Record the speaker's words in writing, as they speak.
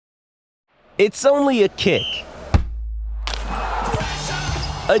It's only a kick,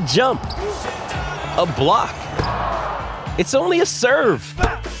 a jump, a block. It's only a serve.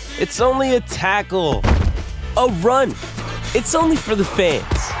 It's only a tackle, a run. It's only for the fans.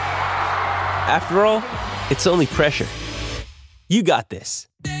 After all, it's only pressure. You got this.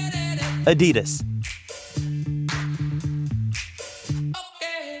 Adidas.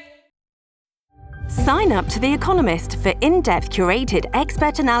 Sign up to The Economist for in-depth curated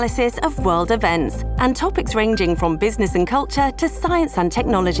expert analysis of world events and topics ranging from business and culture to science and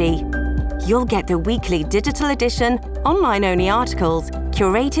technology. You'll get the weekly digital edition, online-only articles,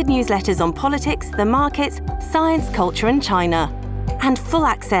 curated newsletters on politics, the markets, science, culture and China, and full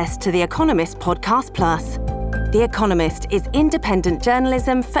access to The Economist Podcast Plus. The Economist is independent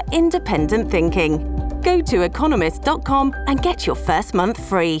journalism for independent thinking. Go to economist.com and get your first month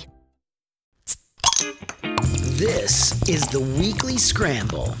free. This is the Weekly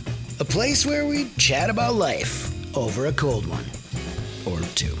Scramble, a place where we chat about life over a cold one or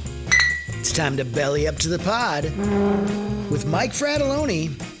two. It's time to belly up to the pod with Mike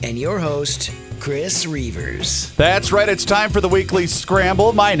Fratelloni and your host, Chris Reavers. That's right. It's time for the Weekly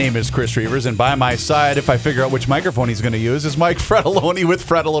Scramble. My name is Chris Reavers, and by my side, if I figure out which microphone he's going to use, is Mike Fratelloni with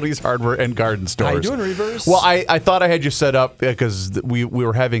Fratelloni's Hardware and Garden Stores. How you doing, Reavers? Well, I thought I had you set up because we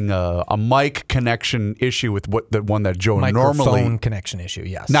were having a mic connection issue with the one that Joe Microphone normally... connection issue,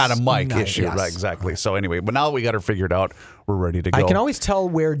 yes. Not a mic issue, yes. right? Exactly. So anyway, but now we got her figured out. We're ready to go. I can always tell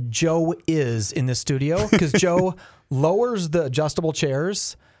where Joe is in the studio because Joe lowers the adjustable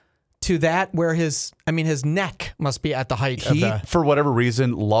chairs to that where his neck must be at the height of the... for whatever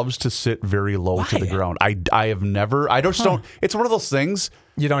reason, loves to sit very low to the ground. I have never... I just don't... It's one of those things...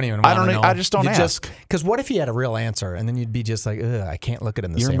 You don't even want to know. I just don't ask. Because what if you had a real answer and then you'd be just like, ugh, I can't look at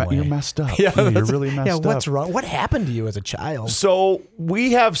him the same way. You're messed up. Yeah, you're really messed up. Yeah, what's wrong? What happened to you as a child? So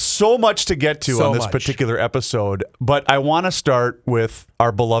we have so much to get to on this particular episode, but I want to start with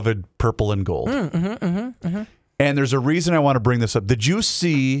our beloved purple and gold. And there's a reason I want to bring this up. Did you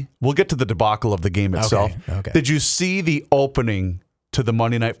see... We'll get to the debacle of the game itself. Okay. Did you see the opening to the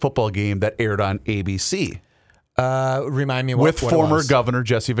Monday Night Football game that aired on ABC? Remind me what With what former it was. Governor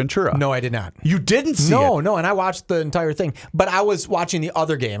Jesse Ventura. No, I did not. You didn't see it? No, and I watched the entire thing. But I was watching the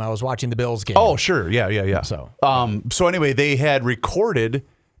other game. I was watching the Bills game. Oh, sure. Yeah. So anyway, they had recorded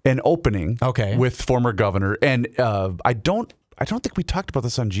an opening with former governor. And I don't think we talked about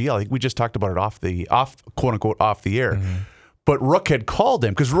this on GL. I think we just talked about it quote unquote off the air. Mm-hmm. But Rook had called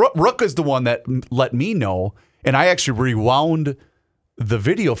him because Rook is the one that let me know. And I actually rewound the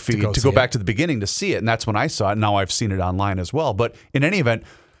video feed to go back to the beginning to see it. And that's when I saw it. Now I've seen it online as well. But in any event,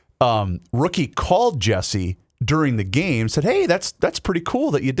 Rookie called Jesse during the game, said, hey, that's pretty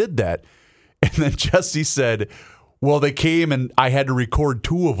cool that you did that. And then Jesse said, well, they came and I had to record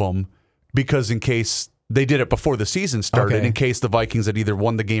two of them because in case they did it before the season started, in case the Vikings had either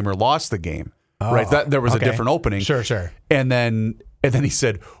won the game or lost the game. Right? There was a different opening. Sure. And then he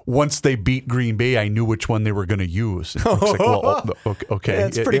said, once they beat Green Bay, I knew which one they were going to use. And Brooks like, well, okay. Yeah,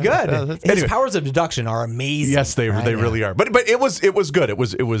 it's pretty good. His anyway. powers of deduction are amazing. Yes, they really are. But it was good. It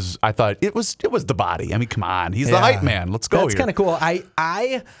was. I thought it was the body. I mean, come on, he's the hype man. Let's go. That's kind of cool.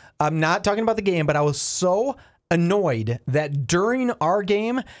 I'm not talking about the game, but I was so annoyed that during our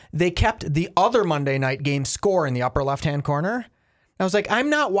game they kept the other Monday night game score in the upper left-hand corner. I was like, I'm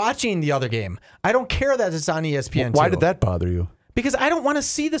not watching the other game. I don't care that it's on ESPN. Why did that bother you? Because I don't want to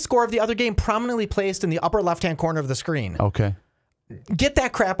see the score of the other game prominently placed in the upper left-hand corner of the screen. Okay. Get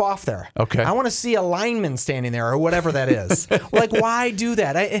that crap off there. Okay. I want to see a lineman standing there or whatever that is. Like, why do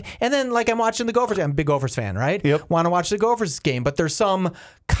that? And then, like, I'm watching the Gophers. I'm a big Gophers fan, right? Yep. Want to watch the Gophers game, but there's some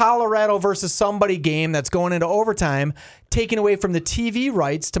Colorado versus somebody game that's going into overtime, taking away from the TV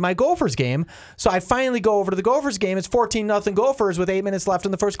rights to my Gophers game. So I finally go over to the Gophers game. It's 14-0 Gophers with 8 minutes left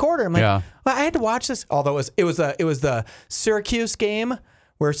in the first quarter. I'm like, well, I had to watch this. Although it was the Syracuse game,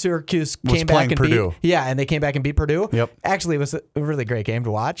 where Syracuse came back and Purdue. and they came back and beat Purdue. Yep. Actually, it was a really great game to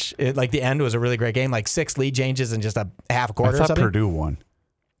watch. The end was a really great game, like 6 lead changes in just a half a quarter. I thought or something. Purdue won.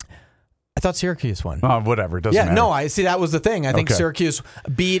 I thought Syracuse won. Whatever. It doesn't matter. No, I see. That was the thing. I think Syracuse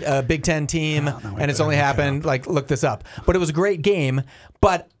beat a Big Ten team, and it's only happened. Like, look this up. But it was a great game.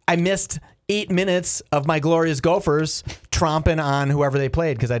 But I missed 8 minutes of my glorious Gophers tromping on whoever they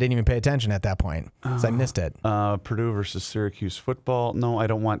played because I didn't even pay attention at that point. So I missed it. Purdue versus Syracuse football. No, I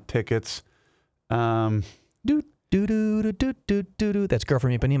don't want tickets. That's Girl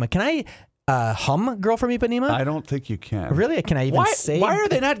from Ipanema. Can I hum Girl from Ipanema? I don't think you can. Really? Can I even say? Why are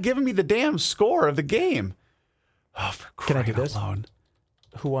they not giving me the damn score of the game? Oh, for Can I do crying this? out loud.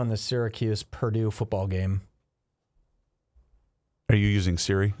 Who won the Syracuse Purdue football game? Are you using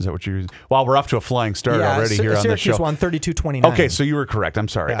Siri? Is that what you're using? Wow, we're off to a flying start already here on the Syracuse show. won 32-29. Okay, so you were correct. I'm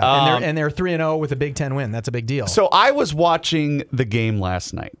sorry. Yeah, and they're 3-0 with a Big Ten win. That's a big deal. So I was watching the game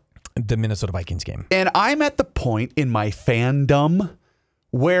last night. The Minnesota Vikings game. And I'm at the point in my fandom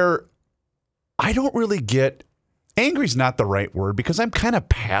where I don't really get, angry's not the right word because I'm kind of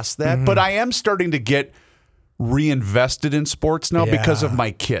past that, but I am starting to get reinvested in sports now because of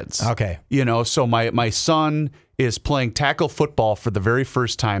my kids. Okay. So my son is playing tackle football for the very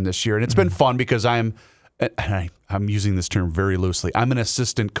first time this year, and it's been fun because I'm using this term very loosely. I'm an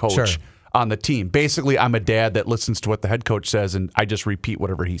assistant coach on the team. Basically, I'm a dad that listens to what the head coach says, and I just repeat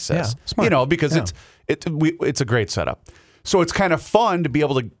whatever he says. Yeah, smart. Because it's a great setup. So it's kind of fun to be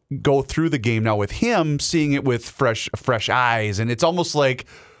able to go through the game now with him, seeing it with fresh eyes, and it's almost like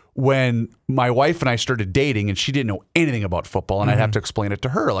when my wife and I started dating and she didn't know anything about football and I'd have to explain it to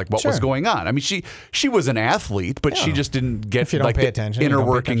her, like what was going on. I mean, she was an athlete, but she just didn't get like the inner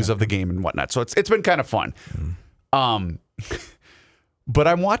workings of the game and whatnot. So it's been kind of fun. But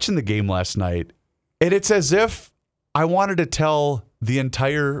I'm watching the game last night and it's as if I wanted to tell the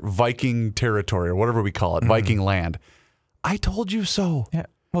entire Viking territory or whatever we call it, Viking land, I told you so. Yeah.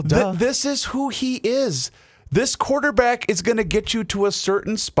 Well, duh. This is who he is. This quarterback is going to get you to a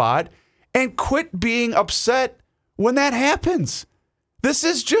certain spot and quit being upset when that happens. This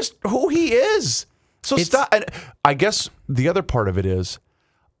is just who he is. So stop. And I guess the other part of it is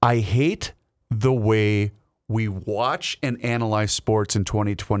I hate the way we watch and analyze sports in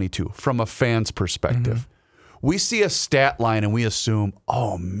 2022 from a fan's perspective. We see a stat line and we assume,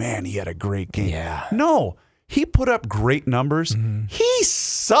 oh man, he had a great game. Yeah. No. He put up great numbers. He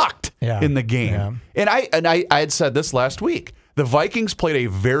sucked in the game. Yeah. And I had said this last week. The Vikings played a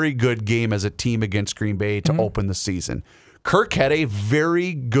very good game as a team against Green Bay to open the season. Kirk had a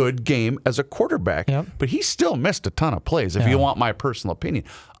very good game as a quarterback, but he still missed a ton of plays, if you want my personal opinion.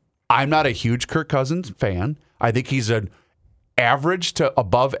 I'm not a huge Kirk Cousins fan. I think he's an average to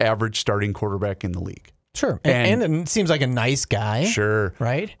above average starting quarterback in the league. Sure. And it seems like a nice guy. Sure.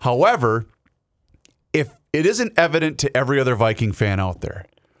 Right? However, if it isn't evident to every other Viking fan out there,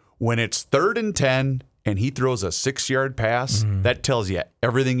 when it's 3rd and 10 and he throws a 6-yard pass, that tells you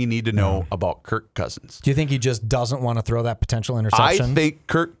everything you need to know about Kirk Cousins. Do you think he just doesn't want to throw that potential interception? I think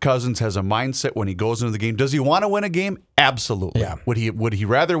Kirk Cousins has a mindset when he goes into the game. Does he want to win a game? Absolutely. Yeah. Would he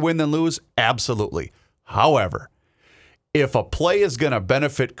rather win than lose? Absolutely. However, if a play is going to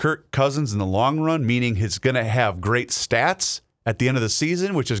benefit Kirk Cousins in the long run, meaning he's going to have great stats at the end of the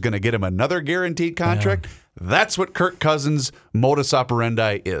season, which is going to get him another guaranteed contract, that's what Kirk Cousins' modus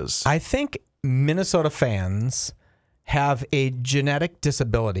operandi is. I think Minnesota fans have a genetic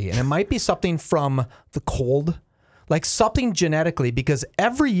disability, and it might be something from the cold, like something genetically, because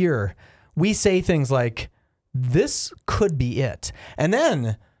every year we say things like, this could be it. And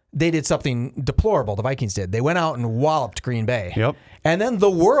then they did something deplorable, the Vikings did. They went out and walloped Green Bay. Yep. And then the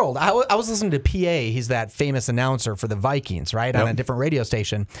world, I was listening to PA, he's that famous announcer for the Vikings, right, on a different radio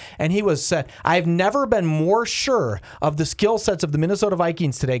station. And he was said, I've never been more sure of the skill sets of the Minnesota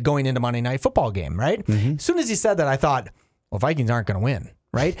Vikings today going into Monday Night Football game, right? As soon as he said that, I thought, well, Vikings aren't going to win,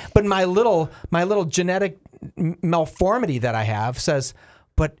 right? But my little genetic malformity that I have says,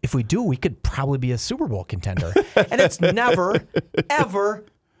 but if we do, we could probably be a Super Bowl contender. And it's never, ever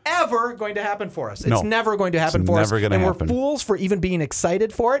going to happen for us. It's never going to happen for us. And we're fools for even being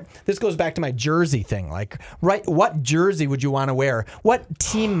excited for it. This goes back to my jersey thing. Like, right, what jersey would you want to wear? What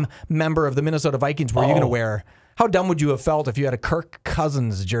team member of the Minnesota Vikings were you going to wear? How dumb would you have felt if you had a Kirk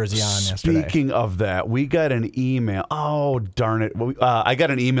Cousins jersey on yesterday? Speaking of that, we got an email. Oh, darn it. I got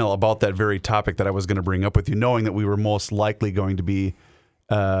an email about that very topic that I was going to bring up with you, knowing that we were most likely going to be...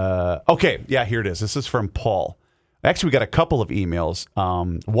 okay, yeah, here it is. This is from Paul. Actually, we got a couple of emails.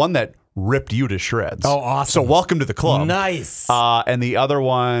 One that ripped you to shreds. Oh, awesome. So welcome to the club. Nice. And the other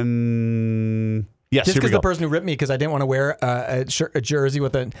one... Yes, just here we because go. the person who ripped me because I didn't want to wear a jersey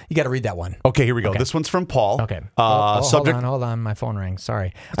with a... You got to read that one. Okay, here we go. Okay. This one's from Paul. Okay. Subject... Hold on. My phone rang.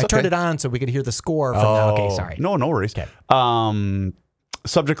 Sorry. I turned it on so we could hear the score from the... Okay, sorry. No worries. Okay.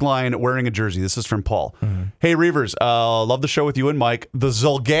 Subject line, wearing a jersey. This is from Paul. Hey, Reavers, love the show with you and Mike. The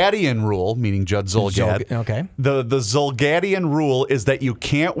Zulgadian rule, meaning Judd Zulgad. Okay. The Zulgadian rule is that you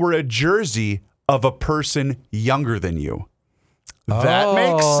can't wear a jersey of a person younger than you. That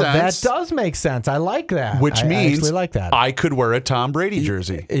makes sense. That does make sense. I like that. Which means I actually like that. I could wear a Tom Brady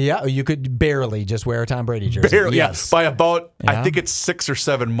jersey. Yeah, you could barely just wear a Tom Brady jersey. Barely, yes. By about, I think it's 6 or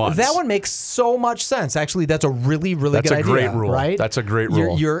 7 months. That one makes so much sense. Actually, that's a really, really good idea. That's a great rule. Right? That's a great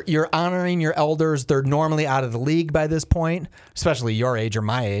rule. You're honoring your elders. They're normally out of the league by this point, especially your age or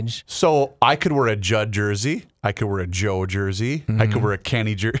my age. So I could wear a Judd jersey. I could wear a Joe jersey. I could wear a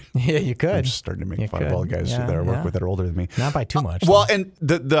Kenny jersey. Yeah, you could. I'm just starting to make fun of all the guys that I work with that are older than me. Not by too much. Well, and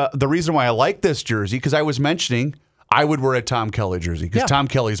the reason why I like this jersey, because I was mentioning I would wear a Tom Kelly jersey because Tom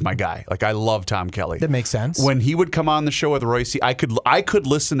Kelly's my guy. Like, I love Tom Kelly. That makes sense. When he would come on the show with Royce, I could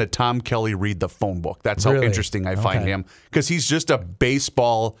listen to Tom Kelly read the phone book. That's how interesting I find him, because he's just a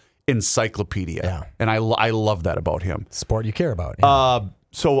baseball encyclopedia. Yeah. And I love that about him. Sport you care about. Yeah.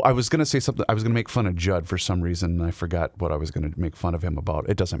 So I was going to say something. I was going to make fun of Judd for some reason, and I forgot what I was going to make fun of him about.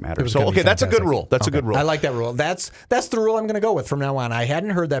 It doesn't matter. So, okay, that's a good rule. That's a good rule. I like that rule. That's the rule I'm going to go with from now on. I hadn't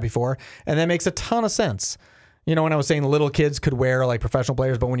heard that before, and that makes a ton of sense. You know, when I was saying little kids could wear, like, professional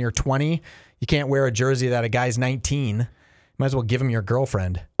players, but when you're 20, you can't wear a jersey that a guy's 19. You might as well give him your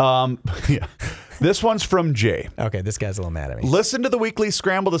girlfriend. Yeah. This one's from Jay. Okay, this guy's a little mad at me. Listen to the weekly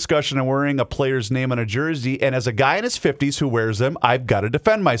scramble discussion on wearing a player's name on a jersey, and as a guy in his 50s who wears them, I've got to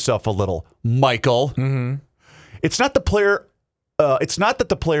defend myself a little. Michael. Mm-hmm. It's not the player. It's not that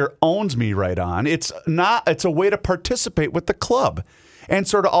the player owns me right on. It's a way to participate with the club and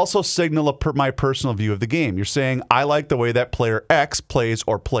sort of also signal my personal view of the game. You're saying, I like the way that player X plays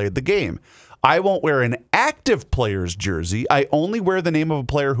or played the game. I won't wear an active player's jersey. I only wear the name of a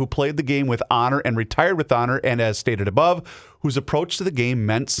player who played the game with honor and retired with honor, and as stated above, whose approach to the game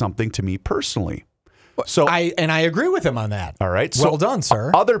meant something to me personally. So I agree with him on that. All right. Well done,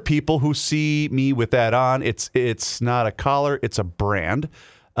 sir. Other people who see me with that on, it's not a collar, it's a brand.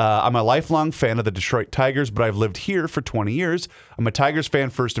 I'm a lifelong fan of the Detroit Tigers, but I've lived here for 20 years. I'm a Tigers fan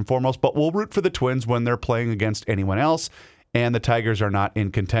first and foremost, but we'll root for the Twins when they're playing against anyone else. And the Tigers are not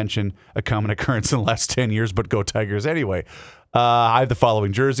in contention, a common occurrence in the last 10 years, but go Tigers anyway. I have the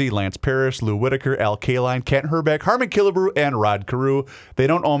following jersey: Lance Parrish, Lou Whitaker, Al Kaline, Kent Herbeck, Harmon Killebrew, and Rod Carew. They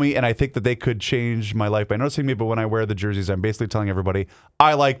don't owe me, and I think that they could change my life by noticing me, but when I wear the jerseys, I'm basically telling everybody,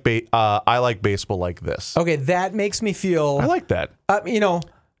 I like baseball like this. Okay, that makes me feel... I like that.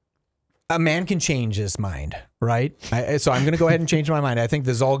 A man can change his mind, right? So I'm going to go ahead and change my mind. I think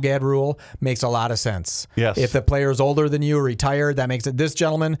the Zolgad rule makes a lot of sense. Yes. If the player's older than you, retired, that makes it. This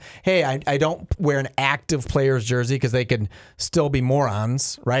gentleman, hey, I don't wear an active player's jersey because they can still be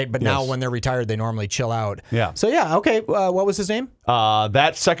morons, right? But now when they're retired, they normally chill out. Yeah. So yeah, okay. What was his name?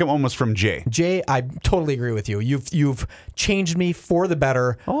 That second one was from Jay. Jay, I totally agree with you. You've changed me for the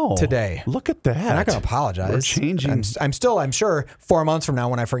better today. Look at that. I'm not going to apologize. We're changing. I'm sure 4 months from now,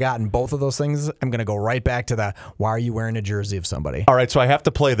 when I've forgotten both of those things, I'm going to go right back to the, why are you wearing a jersey of somebody? All right, so I have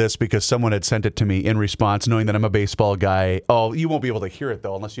to play this because someone had sent it to me in response, knowing that I'm a baseball guy. Oh, you won't be able to hear it,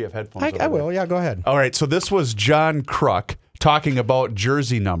 though, unless you have headphones. I will. Yeah, go ahead. All right, so this was John Kruk talking about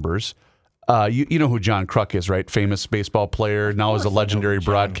jersey numbers. You know who John Kruk is, right? Famous baseball player, now is a legendary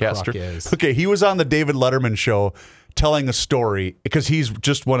broadcaster. Okay, he was on the David Letterman show telling a story because he's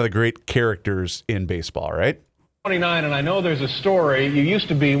just one of the great characters in baseball, right? 29, and I know there's a story. You used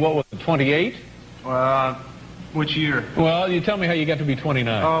to be, what was it, 28? Which year? Well, you tell me how you got to be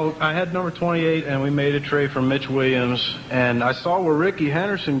 29. Oh, I had number 28, and we made a trade for Mitch Williams, and I saw where Ricky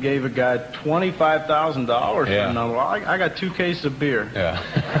Henderson gave a guy $25,000 for a number. Well, I got 2 cases of beer. Yeah.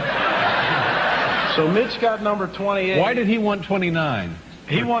 So Mitch got number 28. Why did he want 29?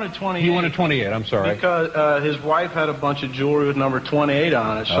 He wanted 28. He wanted 28, I'm sorry. Because his wife had a bunch of jewelry with number 28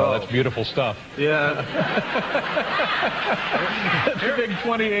 on it. So. Oh, that's beautiful stuff. Yeah. Two big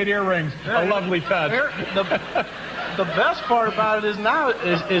 28 earrings. A lovely touch. The best part about it is now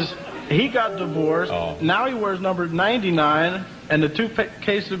is he got divorced. Oh. Now he wears number 99, and the 2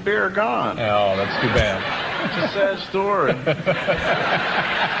 cases of beer are gone. Oh, that's too bad. It's a sad story.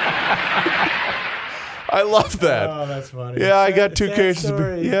 I love that. Oh, that's funny. Yeah, I got 2 cases of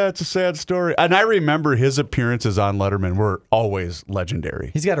beer. Yeah, it's a sad story. And I remember his appearances on Letterman were always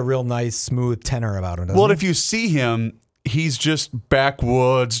legendary. He's got a real nice, smooth tenor about him, doesn't he? Well, if you see him, he's just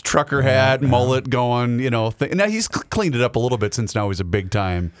backwoods, trucker hat, mullet going, Now, he's cleaned it up a little bit since now he's a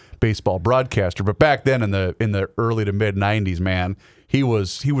big-time baseball broadcaster. But back then in the early to mid-'90s, man, he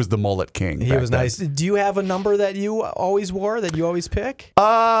was the mullet king. He was nice. Do you have a number that you always wore, that you always pick?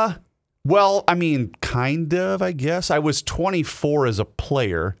 Well, I mean, kind of, I guess. I was 24 as a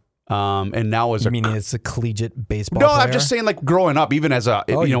player, and now as you mean it's a collegiate baseball No, player? I'm just saying, like, growing up, even as a...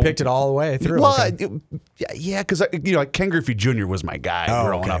 you picked it all the way through. Well, yeah, because, Ken Griffey Jr. was my guy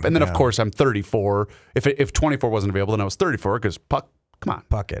growing up. And then, of course, I'm 34. If 24 wasn't available, then I was 34, because Puck... Come on.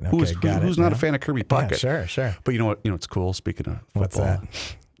 Puckett. Okay, who's not a fan of Kirby Puckett? Yeah, sure. But you know what? It's cool, speaking of football. What's that?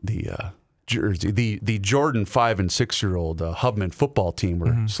 The jersey, the Jordan 5- and 6-year-old Hubman football team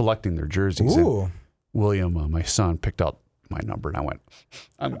were selecting their jerseys. Ooh. And William, my son, picked out my number, and I went,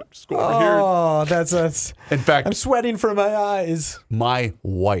 I'm going to just go over here. Oh, that's. In fact, I'm sweating from my eyes. my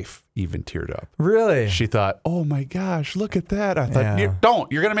wife even teared up. Really? She thought, "Oh my gosh, look at that!" I thought, Yeah.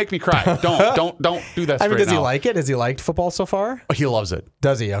 You're gonna make me cry. Don't do that." I mean, right does he now." like it? Has he liked football so far? He loves it.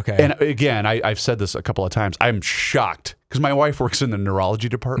 Does he? Okay. And again, I've said this a couple of times. I'm shocked because my wife works in the neurology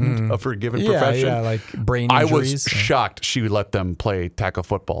department of her given profession. Yeah, like brain I injuries. was shocked she would let them play tackle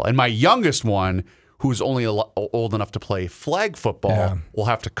football. And my youngest one, who's only old enough to play flag football,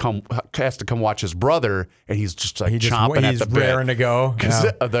 has to come watch his brother, and he's just like chomping at the bit. He's raring to go. Because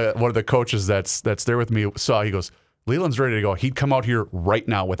Yeah. one of the coaches that's there with me he goes, Leland's ready to go. He'd come out here right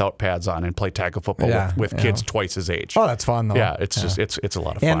now without pads on and play tackle football with kids twice his age. Oh, that's fun though. Yeah, it's just it's a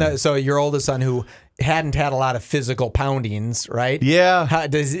lot of fun. And so your oldest son, who hadn't had a lot of physical poundings, right? Yeah.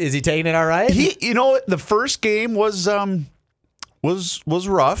 Is he taking it all right? The first game was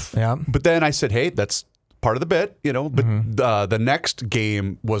rough. Yeah. But then I said, hey, that's part of the bit, But the next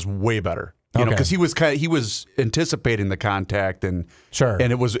game was way better, because he was anticipating the contact and Sure.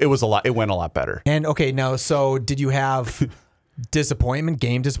 and it was a lot. It went a lot better. And okay, now so did you have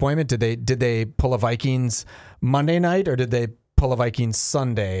game disappointment? Did they pull a Vikings Monday night, or did they pull a Vikings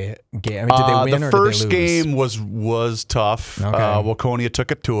Sunday game? I mean, did they win the or first did they lose? game was tough. Okay. Waconia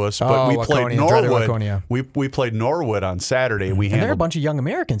took it to us, but we played Waconia, dreaded Norwood. Waconia. We played Norwood on Saturday. We And they're a handled bunch of young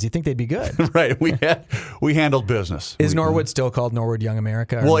Americans. You think they'd be good? right. We handled business. Is Norwood still called Norwood Young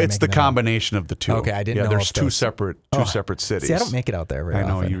America? or Well, am I it's the making that up? combination of the two. Okay, I didn't know There's if two those- separate cities. See, I don't make it out there very I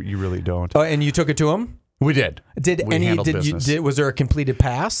know often. you really don't. Oh, and you took it to him? We did. We handled business. Was there a completed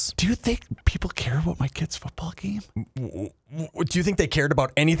pass? Do you think people care about my kid's football game? Do you think they cared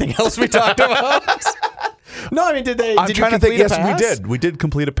about anything else we talked about? No, I mean, did I'm you trying to think. complete a Yes, pass? we did. We did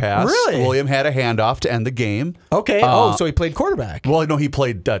complete a pass. Really? William had a handoff to end the game. Okay. So he played quarterback. Well, no, he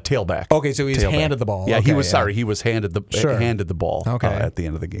played tailback. Okay, so he was Tailback. handed the ball. Yeah, Okay, he was yeah. sorry. He was handed the ball. Okay. At the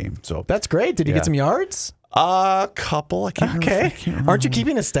end of the game. So That's great. Did he Yeah. get some yards? a couple. I can't remember. I Okay. can't remember. Aren't you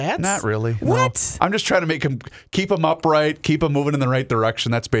keeping his stats? Not really. no. What? I'm just trying to keep him upright, keep him moving in the right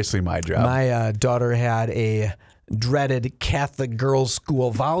direction. That's basically my job. My daughter had a dreaded Catholic girls'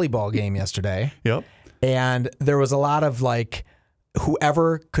 school volleyball game yesterday. Yep. And there was a lot of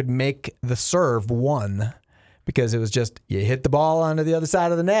whoever could make the serve won, because it was just you hit the ball onto the other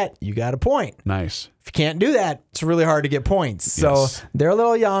side of the net, you got a point. Nice. If you can't do that, it's really hard to get points. So Yes. they're a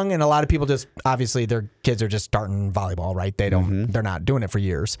little young, and a lot of people obviously their kids are just starting volleyball, right? They're not doing it for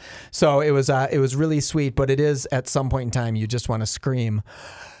years. So it was really sweet, but it is at some point in time you just want to scream,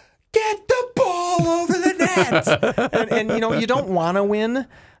 "Get the ball over the net!" and you don't want to win.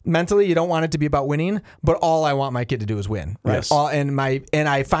 Mentally, you don't want it to be about winning, but all I want my kid to do is win, right? Yes. And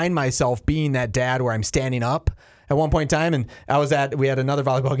I find myself being that dad where I'm standing up at one point in time, and we had another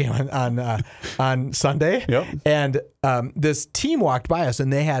volleyball game on Sunday, Yep. and this team walked by us,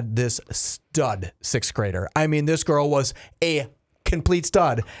 and they had this stud sixth grader. I mean, this girl was a complete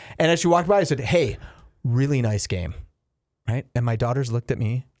stud, and as she walked by, I said, "Hey, really nice game," right? And my daughters looked at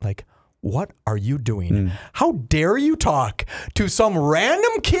me like, "What are you doing? How dare you talk to some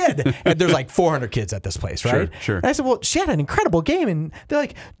random kid?" And there's 400 kids at this place, right? Sure. And I said, "Well, she had an incredible game." And they're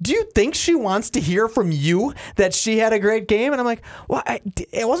like, "Do you think she wants to hear from you that she had a great game?" And I'm like, "Well, I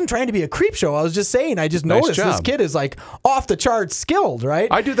wasn't trying to be a creep show. I was just saying, I just Nice noticed this job. kid is off the charts skilled, right?"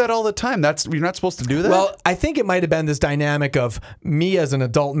 I do that all the time. You're not supposed to do that. Well, I think it might have been this dynamic of me as an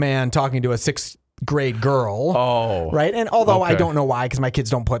adult man talking to a sixth grade girl. Oh. Right. And although I Okay. don't know why, because my kids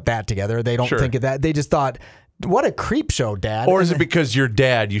don't put that together. They don't Sure. think of that. They just thought, what a creep show, Dad. Or is And it because you're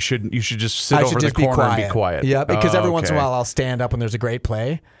dad? You should just sit I over should the just corner and be quiet. Yeah, because every once in a okay. while I'll stand up when there's a great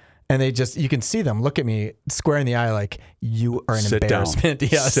play. And you can see them look at me square in the eye like, "You are an Sit down. embarrassment."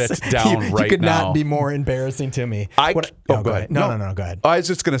 Yes. Sit down You right could now. not be more embarrassing to me. Go Go ahead. ahead. No, go ahead. I was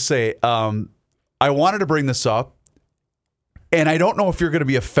just going to say, I wanted to bring this up, and I don't know if you're going to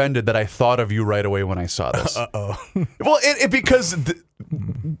be offended that I thought of you right away when I saw this. Uh-oh. Well, because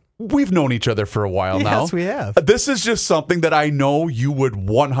we've known each other for a while now. Yes, we have. This is just something that I know you would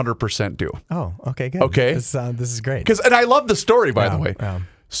 100% do. Oh, okay, good. Okay. This is great. And I love the story, by the Yeah, way. yeah.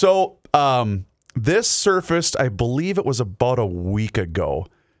 So this surfaced, I believe it was about a week ago.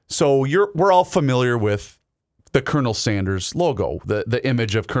 So we're all familiar with the Colonel Sanders logo, the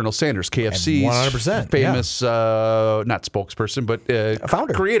image of Colonel Sanders, KFC's 100%, famous, not spokesperson, but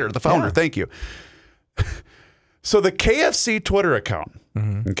founder. creator, the founder. Yeah. Thank you. So the KFC Twitter account,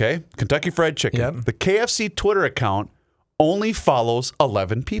 okay, Kentucky Fried Chicken, Yep. the KFC Twitter account only follows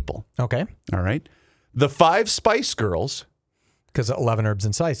 11 people. Okay. All right. The 5 Spice Girls Because 11 herbs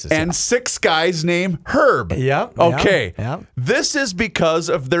and spices. And 6 guys named Herb. Yep. Okay. Yep. This is because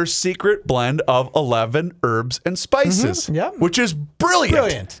of their secret blend of 11 herbs and spices, Yep. which is brilliant.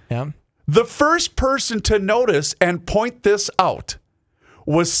 Brilliant. Yeah. The first person to notice and point this out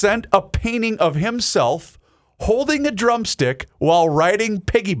was sent a painting of himself holding a drumstick while riding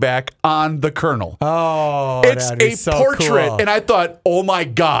piggyback on the Colonel. Oh, It's that'd be a so portrait. cool. And I thought, oh my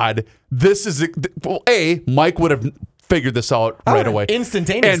God, this is, well, A, Mike would have figured this out I right would've away.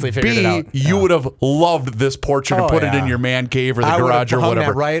 instantaneously and figured B, it out. you would have loved this portrait and Oh, put it in yeah. your man cave or the I would garage have or hung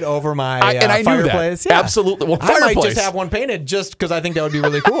whatever. that right over my and I knew that. fireplace. Yeah. Absolutely. Well, I might fireplace. just have one painted just because I think that would be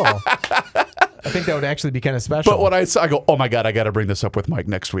really cool. I think that would actually be kind of special. But when I saw, I go, oh my God, I got to bring this up with Mike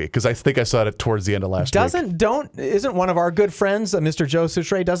next week because I think I saw it towards the end of last week. Isn't one of our good friends, Mr. Joe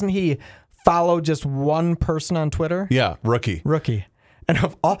Suchere, doesn't he follow just one person on Twitter? Yeah, rookie. And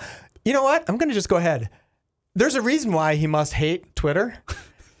of all, you know what? I'm going to just go ahead. There's a reason why he must hate Twitter.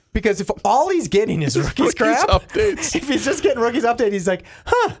 Because if all he's getting is rookies crap, updates. if he's just getting rookies update, he's like,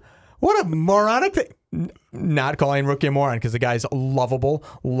 what a moronic thing. Not calling Rookie a moron because the guy's lovable.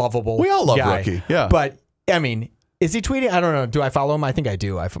 We all love guy. Rookie, yeah. But, I mean, is he tweeting? I don't know. Do I follow him? I think I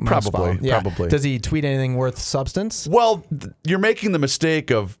do. I must follow him. Probably. Does he tweet anything worth substance? Well, you're making the mistake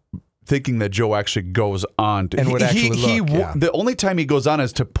of thinking that Joe actually goes on to, And would actually look, yeah. The only time he goes on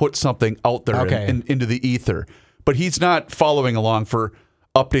is to put something out there into the ether, but he's not following along for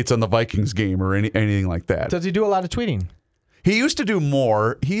updates on the Vikings game or anything like that. Does he do a lot of tweeting? He used to do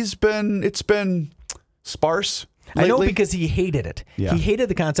more. It's been sparse lately. I know because he hated it. Yeah. He hated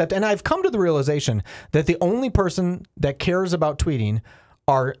the concept. And I've come to the realization that the only person that cares about tweeting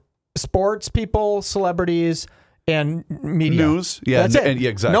are sports people, celebrities, and media. News. Yeah, That's it. and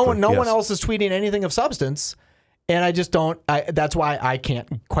exactly. No one Yes. else is tweeting anything of substance. And I just don't. That's why I can't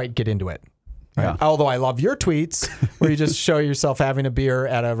quite get into it. Right? Yeah. Although I love your tweets where you just show yourself having a beer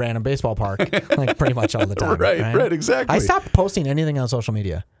at a random baseball park, like pretty much all the time. Right, exactly. I stopped posting anything on social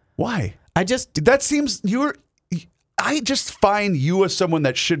media. Why? That seems I just find you as someone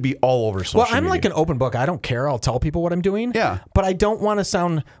that should be all over social media. Well, I'm like an open book. I don't care. I'll tell people what I'm doing. Yeah. But I don't want to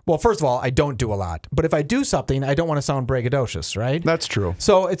sound, well, first of all, I don't do a lot. But if I do something, I don't want to sound braggadocious, right? That's true.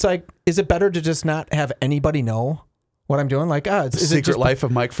 So it's like, is it better to just not have anybody know what I'm doing? Like, is Secret it just, life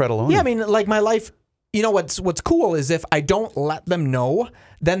of Mike Fredoloni. Yeah, I mean, like my life, you know, what's cool is if I don't let them know,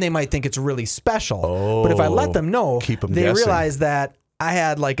 then they might think it's really special. But if I let them know, Keep 'em they guessing. realize that I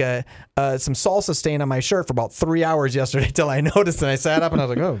had like some salsa stain on my shirt for about 3 hours yesterday till I noticed, and I sat up and I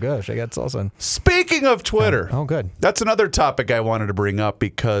was like, oh gosh, I got salsa. Speaking of Twitter, Oh, good. that's another topic I wanted to bring up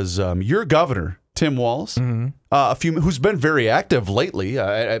because your governor, Tim Walz, who's been very active lately.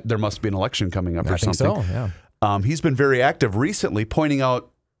 There must be an election coming up or I think something. so, yeah. He's been very active recently, pointing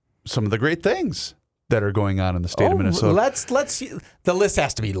out some of the great things that are going on in the state of Minnesota. Let's the list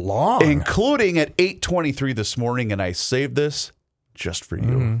has to be long. Including at 8:23 this morning, and I saved this just for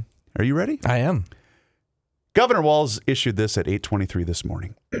you. Are you ready? I am. Governor Walz issued this at 8:23 this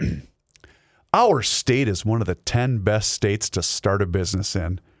morning. Our state is one of the 10 best states to start a business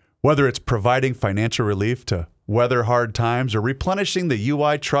in. Whether it's providing financial relief to weather hard times or replenishing the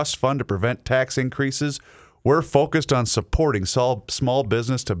UI Trust Fund to prevent tax increases, we're focused on supporting small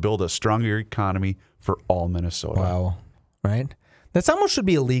business to build a stronger economy for all Minnesota. Wow. Right? That almost should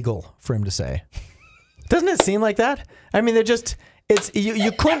be illegal for him to say. Doesn't it seem like that? I mean,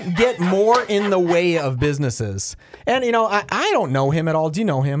 you couldn't get more in the way of businesses. And, you know, I don't know him at all. Do you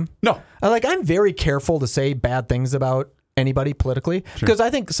know him? No. I'm very careful to say bad things about anybody politically because I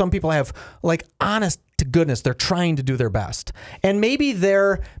think some people have, like, honest to goodness, they're trying to do their best. And maybe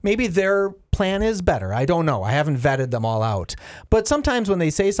their plan is better. I don't know. I haven't vetted them all out. But sometimes when they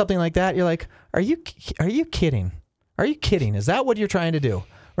say something like that, you're like, are you kidding? Are you kidding? Is that what you're trying to do?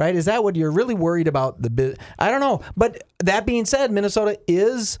 Right? Is that what you're really worried about? I don't know. But that being said, Minnesota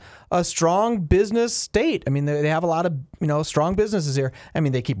is a strong business state. I mean, they have a lot of, strong businesses here. I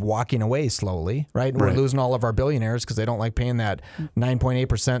mean, they keep walking away slowly, right? And we're losing all of our billionaires because they don't like paying that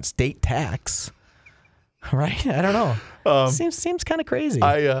 9.8% state tax. Right? I don't know. Seems kind of crazy.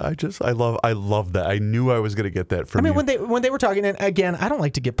 I love that. I knew I was going to get that from you. when they were talking, and again, I don't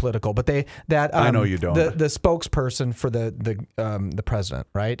like to get political, but I know you don't. The spokesperson for the president,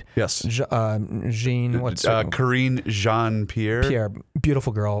 right? Yes. Jean, what's her name? Karine Jean-Pierre. Pierre,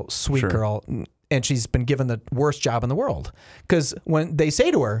 beautiful girl, sweet girl, and she's been given the worst job in the world because when they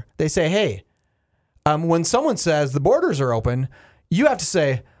say to her, they say, "Hey, when someone says the borders are open, you have to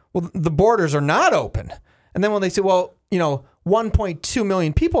say, well, the borders are not open." And then when they say, well, 1.2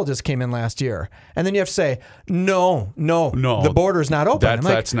 million people just came in last year. And then you have to say, no, the border's not open.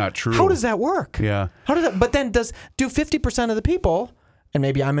 That's not true. How does that work? Yeah. How does that? But then do 50% of the people, and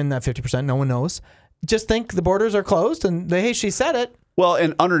maybe I'm in that 50%, no one knows, just think the borders are closed and hey, she said it. Well,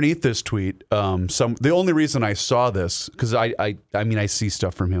 and underneath this tweet, the only reason I saw this, because I see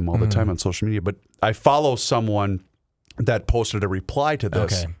stuff from him all the time on social media, but I follow someone that posted a reply to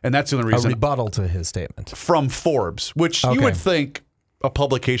this, and that's the only reason. A rebuttal to his statement. From Forbes, which you would think a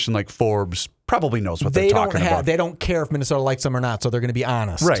publication like Forbes probably knows what they're talking about. They don't care if Minnesota likes them or not, so they're going to be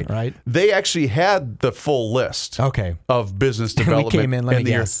honest. Right? They actually had the full list of business development. We came in, let me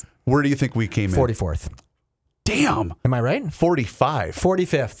guess. Where do you think we came in? 44th. Damn. Am I right? 45.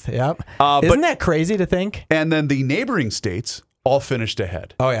 45th, yep. Isn't that crazy to think? And then the neighboring states all finished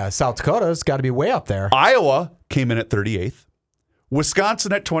ahead. Oh, yeah. South Dakota's got to be way up there. Iowa came in at 38th.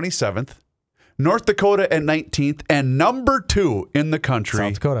 Wisconsin at 27th. North Dakota at 19th. And number 2 in the country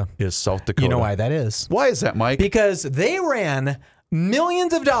South Dakota. is South Dakota. You know why that is? Why is that, Mike? Because they ran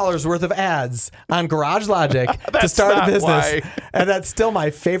millions of dollars worth of ads on Garage Logic to start a business. Why. And that's still my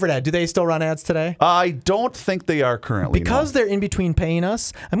favorite ad. Do they still run ads today? I don't think they are currently. Because they're in between paying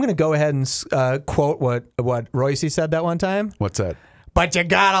us, I'm going to go ahead and quote what Royce said that one time. What's that? But you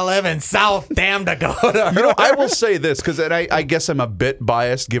gotta live in South damn Dakota. I will say this, because I guess I'm a bit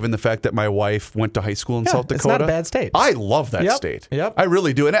biased given the fact that my wife went to high school in South Dakota. It's not a bad state. I love that state. Yep. I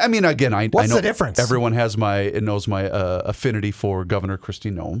really do. And I mean, again, I know the difference? Everyone knows my affinity for Governor Kristi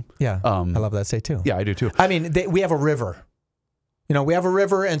Noem. Yeah, I love that state too. Yeah, I do too. I mean, we have a river. We have a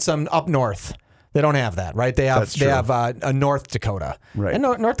river and some up north. They don't have that, right? They have a North Dakota, right? And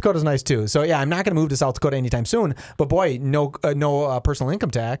North Dakota's nice too. So yeah, I'm not going to move to South Dakota anytime soon. But boy, no personal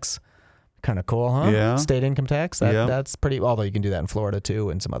income tax, kind of cool, huh? Yeah, state income tax. That's pretty. Although you can do that in Florida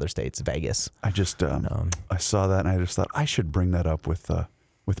too, and some other states, Vegas. I just I saw that and I just thought I should bring that up with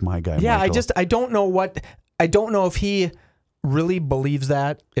my guy. Yeah, Michael. I don't know if he really believes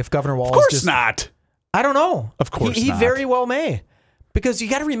that. If Governor Walz, of course not. I don't know. Of course he not. very well may. Because you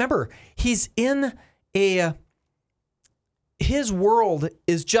got to remember, he's in his world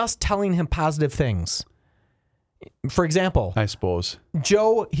is just telling him positive things. For example, I suppose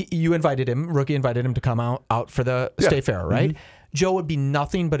Joe, you invited him, Rookie invited him to come out for the state fair, right? Mm-hmm. Joe would be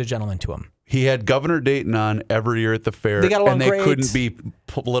nothing but a gentleman to him. He had Governor Dayton on every year at the fair, they got along and they great. couldn't be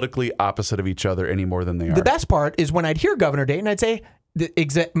politically opposite of each other any more than they are. The best part is when I'd hear Governor Dayton, I'd say,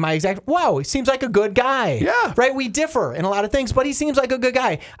 wow, he seems like a good guy. Yeah. Right? We differ in a lot of things, but he seems like a good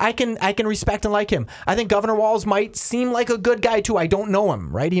guy. I can respect and like him. I think Governor Walz might seem like a good guy too. I don't know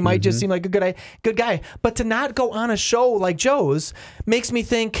him, right? He might just seem like a good guy. But to not go on a show like Joe's makes me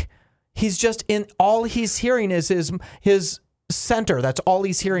think he's just all he's hearing is his center. That's all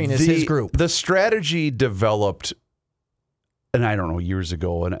he's hearing is his group. The strategy developed, and I don't know, years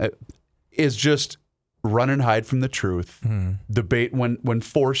ago, and is just run and hide from the truth, debate when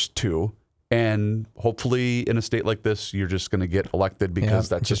forced to, and hopefully in a state like this, you're just going to get elected because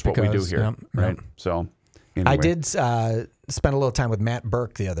that's just what we do here, right? So anyway. I did spend a little time with Matt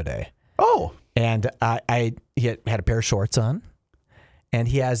Burke the other day. Oh. And he had a pair of shorts on, and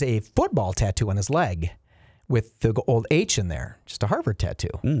he has a football tattoo on his leg with the old H in there, just a Harvard tattoo,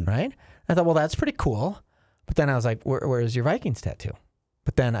 right? I thought, well, that's pretty cool. But then I was like, where's your Vikings tattoo?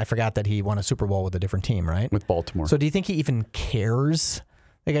 But then I forgot that he won a Super Bowl with a different team, right? With Baltimore. So do you think he even cares?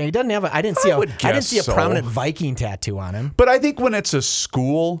 Like, he doesn't have I didn't see a prominent Viking tattoo on him. But I think when it's a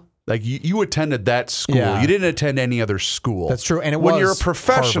school, like you attended that school, you didn't attend any other school. That's true. And when you're a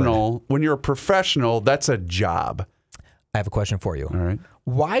professional, that's a job. I have a question for you. All right.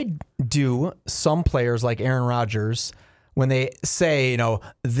 Why do some players like Aaron Rodgers, when they say,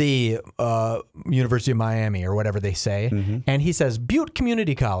 the University of Miami or whatever they say, and he says Butte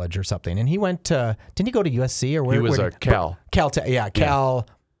Community College or something, and he went to, didn't he go to USC or where? He was Cal. Cal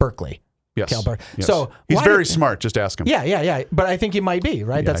Berkeley. Yes. Cal Berkeley. Yes. So he's very smart. Just ask him. Yeah. But I think he might be,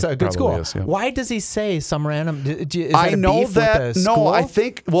 right? Yeah, that's a good school. Is, yeah. Why does he say some random? Is I know that. No, I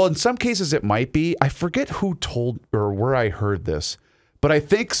think, well, in some cases it might be. I forget who told or where I heard this, but I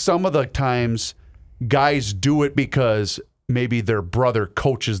think some of the times guys do it because maybe their brother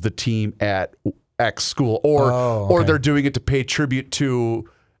coaches the team at X school, or they're doing it to pay tribute to.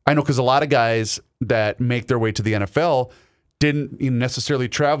 I know because a lot of guys that make their way to the NFL didn't necessarily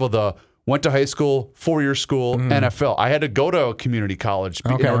travel went to high school, 4-year school, NFL. I had to go to a community college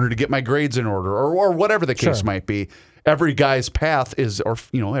in order to get my grades in order, or whatever the case might be. Every guy's path is, or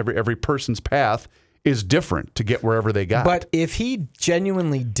every person's path is different to get wherever they got. But if he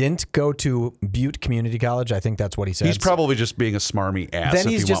genuinely didn't go to Butte Community College, I think that's what he said. He's probably just being a smarmy ass. Then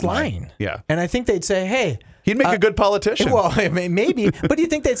he's just lying. Yeah. And I think they'd say, hey, He'd make a good politician. Well, maybe. But do you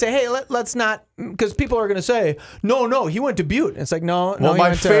think they'd say, hey, let's not, because people are going to say, no, he went to Butte. It's like, no. Well, he my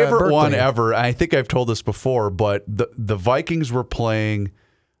went to favorite Berkeley. one ever, I think I've told this before, but the Vikings were playing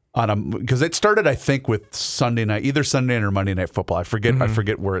because it started, I think, with Sunday night, either Sunday night or Monday Night Football. I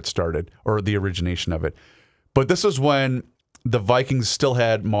forget where it started or the origination of it. But this is when the Vikings still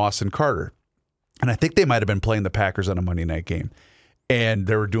had Moss and Carter. And I think they might have been playing the Packers on a Monday night game. And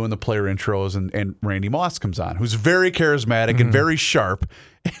they were doing the player intros, and Randy Moss comes on, who's very charismatic and very sharp.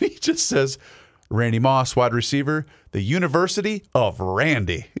 And he just says, Randy Moss, wide receiver, the University of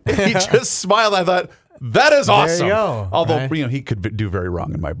Randy. And he just smiled. I thought, that is awesome. There you go. Although, he could do very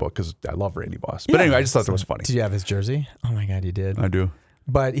wrong in my book because I love Randy Moss. But anyway, I just thought that was funny. Did you have his jersey? Oh, my God, you did. I do.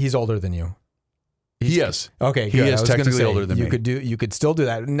 But he's older than you. He is. Okay, good. He I is was gonna technically say, older than me. You could still do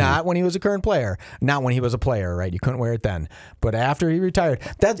that. Not when he was a current player. Not when he was a player, right? You couldn't wear it then. But after he retired,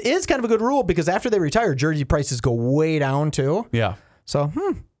 that is kind of a good rule because after they retire, jersey prices go way down too. Yeah. So,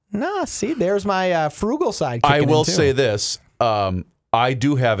 see, there's my frugal side. I kicking will in too. say this. I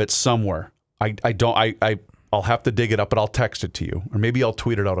do have it somewhere. I'll have to dig it up, but I'll text it to you. Or maybe I'll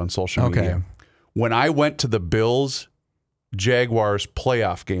tweet it out on social media. When I went to the Bills Jaguars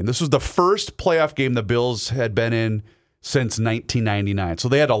playoff game. This was the first playoff game the Bills had been in since 1999. So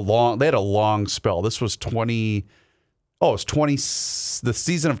they had a long spell. This was the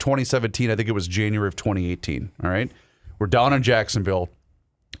season of 2017. I think it was January of 2018. All right. We're down in Jacksonville,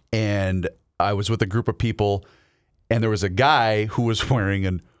 and I was with a group of people, and there was a guy who was wearing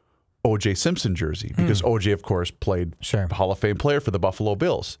an O.J. Simpson jersey because O.J., of course, played Hall of Fame player for the Buffalo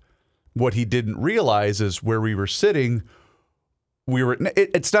Bills. What he didn't realize is where we were sitting,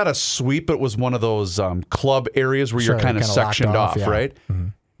 it's not a suite, but it was one of those club areas where you're kind of sectioned off, right? Mm-hmm.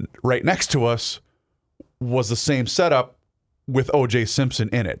 Right next to us was the same setup with O.J. Simpson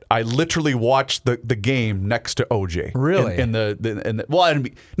in it. I literally watched the game next to O.J. Really?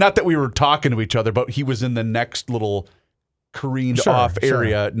 Not that we were talking to each other, but he was in the next little careened off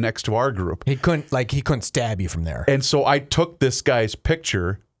area next to our group. He couldn't stab you from there. And so I took this guy's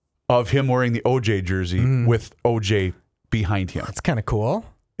picture of him wearing the O.J. jersey with O.J. behind him. That's kind of cool.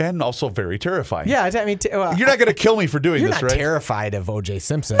 And also very terrifying. Yeah, I mean, you're not going to kill me for doing this, right? You're not terrified of O.J.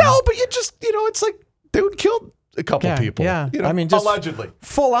 Simpson. No, but you just, it's like dude killed a couple people. Yeah, I mean, just allegedly.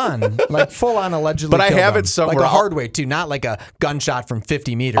 Full on allegedly. But I have it somewhere. Like a hard way, too, not like a gunshot from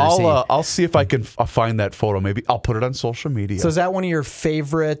 50 meters. I'll see if I can find that photo. Maybe I'll put it on social media. So is that one of your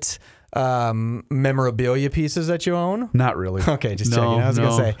favorite memorabilia pieces that you own? Not really. Okay, just checking. I was going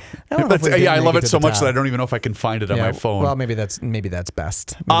to say. I love it so much that I don't even know if I can find it on my phone. Well, maybe that's best.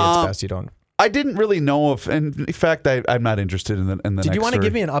 Maybe it's best you don't. I didn't really know if, and in fact, I'm not interested in the next Did you want to story.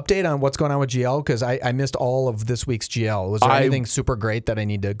 give me an update on what's going on with GL? Because I missed all of this week's GL. Was there anything super great that I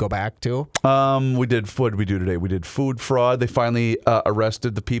need to go back to? What did we do today? We did food fraud. They finally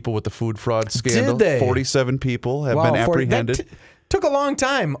arrested the people with the food fraud scandal. Did they? 47 people have been apprehended. Took a long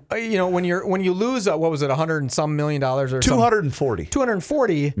time. When you lose what was it, $100 and some million or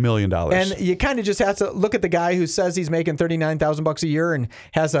 $240 million, and you kind of just have to look at the guy who says he's making $39,000 a year and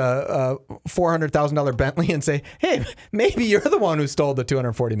has a $400,000 Bentley and say, hey, maybe you're the one who stole the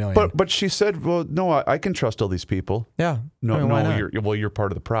 $240 million. But she said, well, no, I can trust all these people. Yeah. You're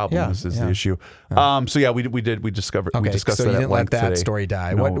part of the problem. This is the issue. Yeah. So yeah, we discussed so that. You didn't let that today. story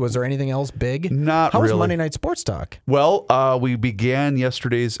die. No. What was there anything else big? Not How really. was Monday Night Sports Talk? Well, we began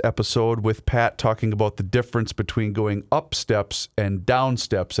yesterday's episode with Pat talking about the difference between going up steps and down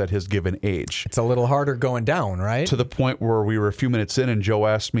steps at his given age. It's a little harder going down, right? To the point where we were a few minutes in, and Joe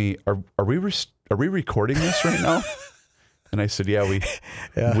asked me, "Are we recording this right now?" And I said, "Yeah,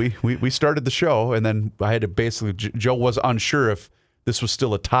 we started the show, and then I had to basically." Joe was unsure if this was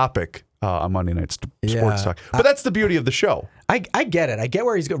still a topic on Monday Night Sports Talk, but that's the beauty of the show. I get it. I get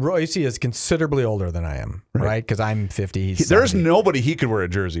where he's going. Royce is considerably older than I am, right? Because I'm 50. There's nobody he could wear a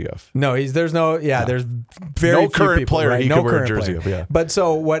jersey of. No, there's very no few current people, player right? he could wear a jersey of. Yeah. But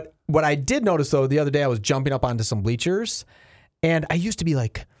so what I did notice though, the other day I was jumping up onto some bleachers, and I used to be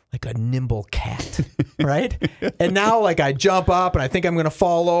like a nimble cat, right? And now I jump up and I think I'm going to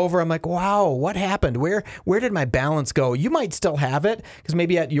fall over. I'm like, wow, what happened? Where did my balance go? You might still have it because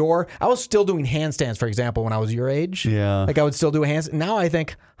maybe I was still doing handstands, for example, when I was your age. Yeah. I would still do a handstand. Now I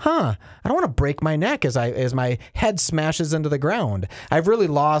think, I don't want to break my neck as my head smashes into the ground. I've really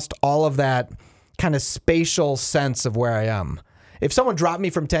lost all of that kind of spatial sense of where I am. If someone dropped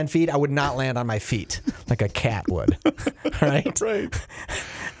me from 10 feet, I would not land on my feet like a cat would. Right? Right.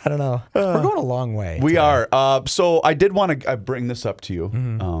 I don't know. We're going a long way. We are. So I did want to bring this up to you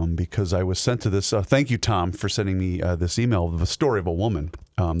because I was sent to this. Thank you, Tom, for sending me this email of a story of a woman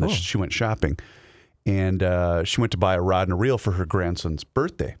that she went shopping. and she went to buy a rod and a reel for her grandson's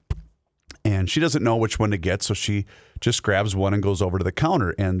birthday. And she doesn't know which one to get, so she just grabs one and goes over to the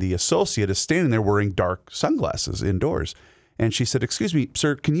counter. And the associate is standing there wearing dark sunglasses indoors. And she said, "Excuse me,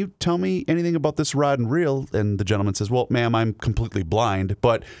 sir, can you tell me anything about this rod and reel?" And the gentleman says, "Well, ma'am, I'm completely blind,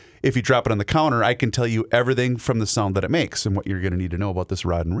 but if you drop it on the counter, I can tell you everything from the sound that it makes and what you're going to need to know about this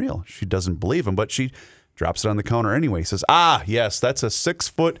rod and reel." She doesn't believe him, but she drops it on the counter anyway. He says, "Ah, yes, that's a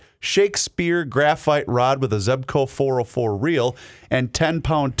 6-foot Shakespeare graphite rod with a Zebco 404 reel and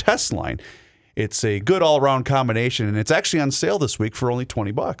 10-pound test line. It's a good all-around combination, and it's actually on sale this week for only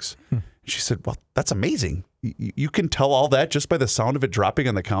 $20. She said, "Well, that's amazing. You can tell all that just by the sound of it dropping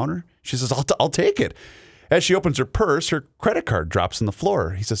on the counter?" She says, I'll take it." As she opens her purse, her credit card drops on the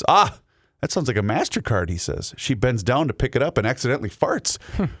floor. He says, "Ah, that sounds like a MasterCard," he says. She bends down to pick it up and accidentally farts.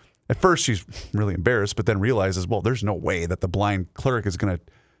 At first, she's really embarrassed, but then realizes, well, there's no way that the blind clerk is going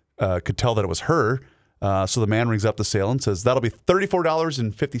to could tell that it was her. So the man rings up the sale and says, "That'll be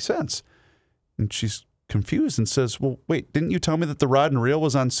 $34.50. And she's confused and says, "Well, wait, didn't you tell me that the rod and reel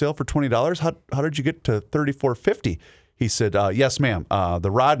was on sale for $20? How did you get to $34.50? He said, "Yes, ma'am.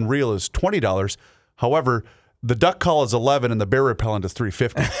 The rod and reel is $20. However, the duck call is $11 and the bear repellent is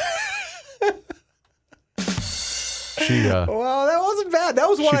 $3.50. Well, that wasn't bad. That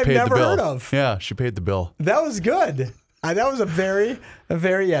was one I've never heard of. Yeah, she paid the bill. That was good. That was a very,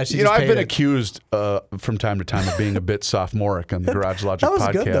 yeah. She I've been accused from time to time of being a bit sophomoric on the Garage Logic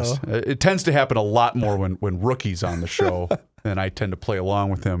podcast. Good, it tends to happen a lot more when Rookie's on the show, and I tend to play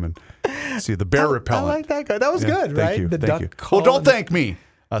along with him and see the bear repellent. I like that guy. That was good, right? Thank you. The thank you. Call. Well, don't thank me.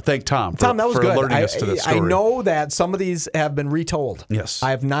 Thank Tom for that was good. alerting us to this story. I know that some of these have been retold. Yes. I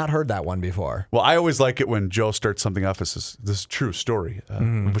have not heard that one before. Well, I always like it when Joe starts something off as this is a true story,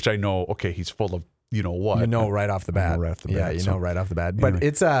 which I know, okay, he's full of you know what. You know right off the bat. Yeah, you know right off the bat. But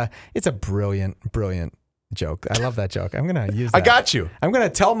anyway. It's a brilliant joke. I love that joke. I'm going to use that. I got you. I'm going to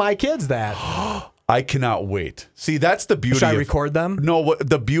tell my kids that. I cannot wait. See, that's the beauty. Should I record them? No,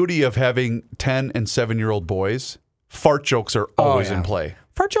 the beauty of having 10 and 7-year-old boys, fart jokes are always in play.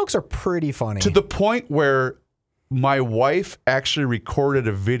 Fart jokes are pretty funny. To the point where my wife actually recorded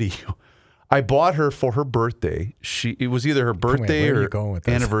a video. I bought her for her birthday. It was either her birthday or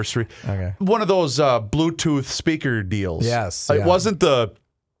anniversary. Okay. One of those Bluetooth speaker deals. Yes. It wasn't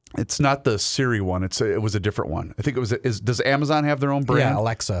it's not the Siri one. It was a different one. I think it was. Does Amazon have their own brand? Yeah,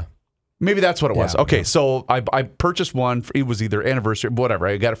 Alexa. Maybe that's what it was. Okay, so I purchased one. It was either anniversary, whatever.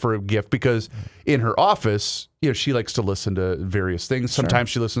 I got it for a gift because in her office, she likes to listen to various things.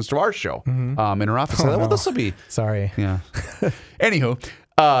 Sometimes she listens to our show in her office. Well, this will be. Sorry. Yeah. Anywho,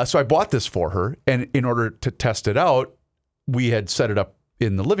 so I bought this for her, and in order to test it out, we had set it up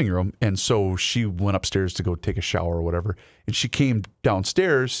in the living room, and so she went upstairs to go take a shower or whatever, and she came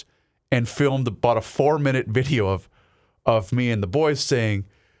downstairs and filmed about a 4-minute video of me and the boys saying,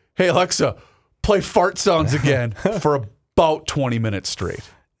 "Hey, Alexa, play fart sounds again," for about 20 minutes straight.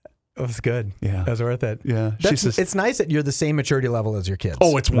 It was good. Yeah. That was worth it. Yeah. It's nice that you're the same maturity level as your kids.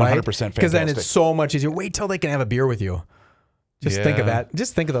 Oh, it's 100% fantastic. Because then it's so much easier. Wait till they can have a beer with you. Just think of that.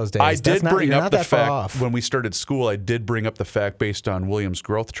 Just think of those days. I did bring up the fact, when we started school, I did bring up the fact based on William's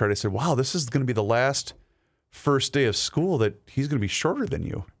growth chart. I said, wow, this is going to be the last first day of school that he's going to be shorter than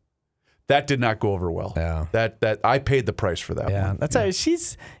you. That did not go over well. Yeah. That I paid the price for that one. Yeah. That's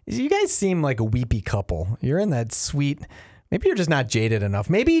you guys seem like a weepy couple. You're in that sweet. Maybe you're just not jaded enough.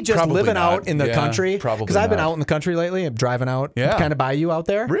 Maybe just Probably living not. out in the country. Probably because I've been out in the country lately. I'm driving out, kind of by you out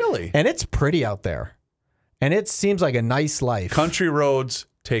there. Really? And it's pretty out there. And it seems like a nice life. Country roads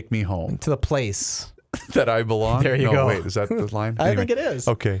take me home. To the place that I belong. There you go. Wait, is that the line? I think it is.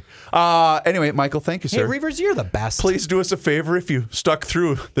 Okay. Anyway, Michael, thank you, sir. Hey, Reavers, you're the best. Please do us a favor if you stuck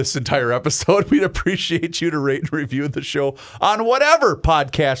through this entire episode. We'd appreciate you to rate and review the show on whatever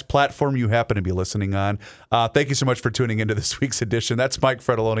podcast platform you happen to be listening on. Thank you so much for tuning into this week's edition. That's Mike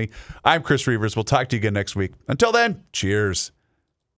Fredoloni. I'm Chris Reavers. We'll talk to you again next week. Until then, cheers.